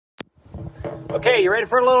Okay, you ready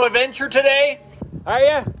for a little adventure today? Are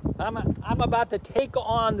you? I'm about to take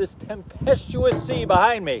on this tempestuous sea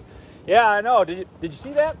behind me. Yeah, I know. Did you see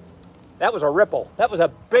that? That was a ripple. That was a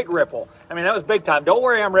big ripple. I mean, that was big time. Don't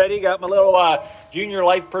worry, I'm ready. Got my little junior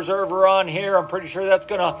life preserver on here. I'm pretty sure that's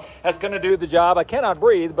gonna do the job. I cannot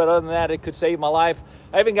breathe, but other than that, it could save my life.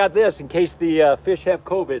 I even got this in case the fish have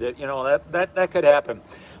COVID. You know, that could happen.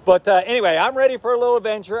 But anyway, I'm ready for a little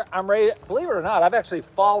adventure. I'm ready. Believe it or not, I've actually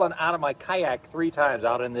fallen out of my kayak 3 times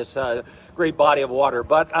out in this great body of water.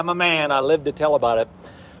 But I'm a man. I live to tell about it.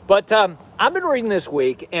 But I've been reading this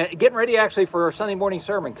week and getting ready actually for our Sunday morning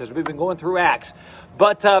sermon because we've been going through Acts.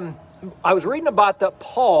 But I was reading about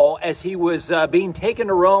Paul as he was being taken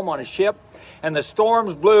to Rome on a ship, and the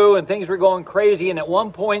storms blew and things were going crazy. And at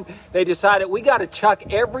one point they decided we got to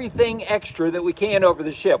chuck everything extra that we can over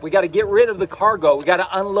the ship. We got to get rid of the cargo. We got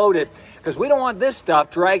to unload it because we don't want this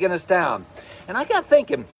stuff dragging us down. And I got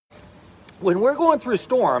thinking, when we're going through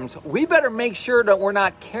storms, we better make sure that we're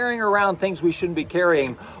not carrying around things we shouldn't be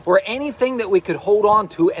carrying or anything that we could hold on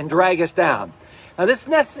to and drag us down. Now, this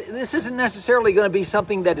isn't necessarily going to be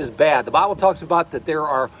something that is bad. The Bible talks about that there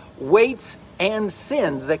are weights and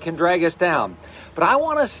sins that can drag us down. But I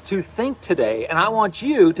want us to think today, and I want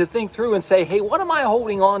you to think through and say, hey, what am I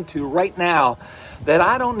holding on to right now that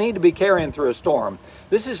I don't need to be carrying through a storm?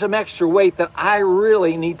 This is some extra weight that I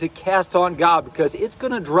really need to cast on God because it's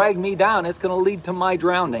going to drag me down. It's going to lead to my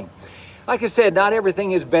drowning. Like I said, not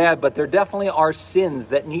everything is bad, but there definitely are sins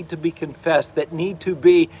that need to be confessed, that need to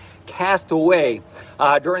be cast away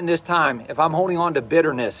during this time. If I'm holding on to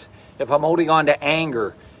bitterness, if I'm holding on to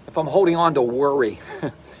anger, if I'm holding on to worry.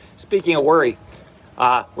 Speaking of worry,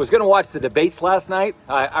 was going to watch the debates last night.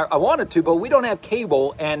 I wanted to, but we don't have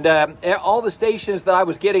cable, and all the stations that I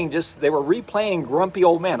was getting, they were replaying Grumpy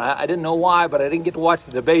Old Men. I didn't know why, but I didn't get to watch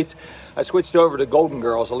the debates. I switched over to Golden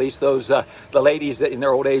Girls. At least those the ladies that in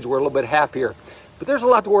their old age were a little bit happier. But there's a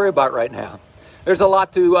lot to worry about right now. There's a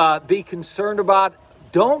lot to be concerned about.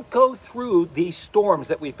 Don't go through these storms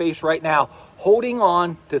that we face right now, holding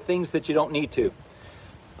on to things that you don't need to.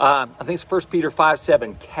 I think it's 1 Peter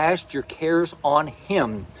 5:7. Cast your cares on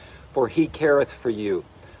him, for he careth for you.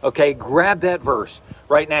 Okay, grab that verse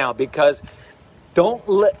right now because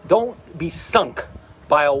don't be sunk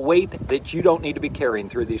by a weight that you don't need to be carrying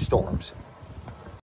through these storms.